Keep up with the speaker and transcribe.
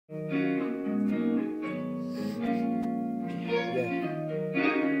Yeah.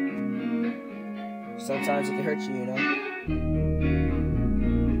 Sometimes it can hurt you, you know?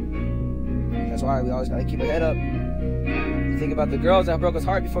 That's why we always gotta keep our head up. Think about the girls that broke us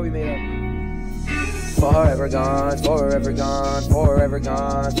heart before we made up. Forever gone, forever gone, forever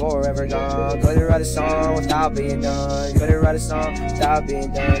gone, forever gone. Couldn't write a song without being done. Couldn't write a song without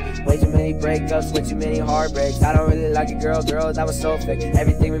being done. Way too many breakups, way too many heartbreaks. I don't really like a girl, that was so fake.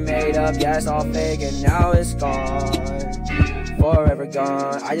 Everything we made up, yeah, it's all fake, and now it's gone. Forever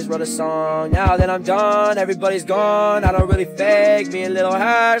gone. I just wrote a song, now that I'm done, everybody's gone. I don't really fake, me and Little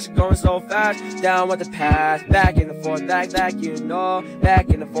Hash going so fast, down with the past. Back in the forth, back, you know. Back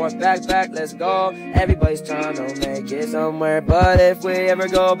in the forth, back, let's go. Everybody's trying to make it somewhere, but if we ever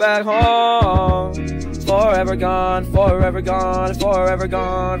go back home, forever gone, forever gone, forever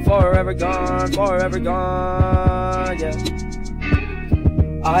gone, forever gone, forever gone, yeah.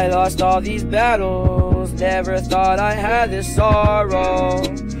 I lost all these battles, never thought I had this sorrow.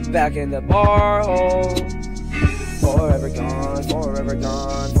 Back in the bar hole. Forever gone, forever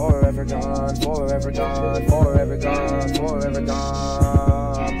gone, forever gone, forever gone, forever gone, forever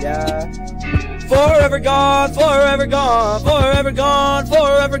gone, yeah. Forever gone, forever gone, forever gone,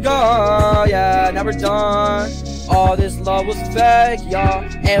 forever gone, yeah. Now we're done. All this love was fake, y'all.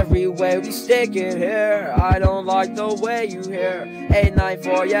 Every way we stick it here. I don't like the way you hear.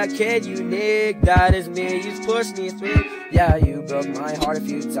 894, yeah, kid, you nick. That is me, you pushed me through. Yeah, you broke my heart a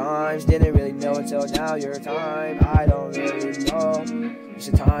few times. Didn't really know until now your time. I don't really know.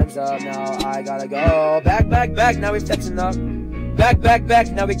 Your time's up, now I gotta go. Back, now we're flexing up.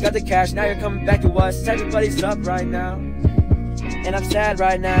 Back, now we got the cash. Now you're coming back to us. Everybody's up right now. And I'm sad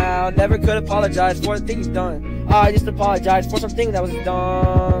right now. Never could apologize for the thing you've done. I just apologize for something that was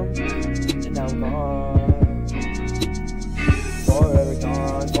dumb. And now I'm gone. Forever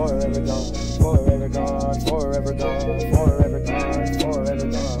gone, forever gone, forever gone, forever gone, forever gone, forever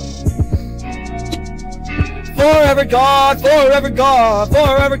gone. Forever gone, forever gone,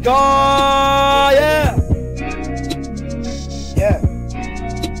 forever gone, yeah. Yeah.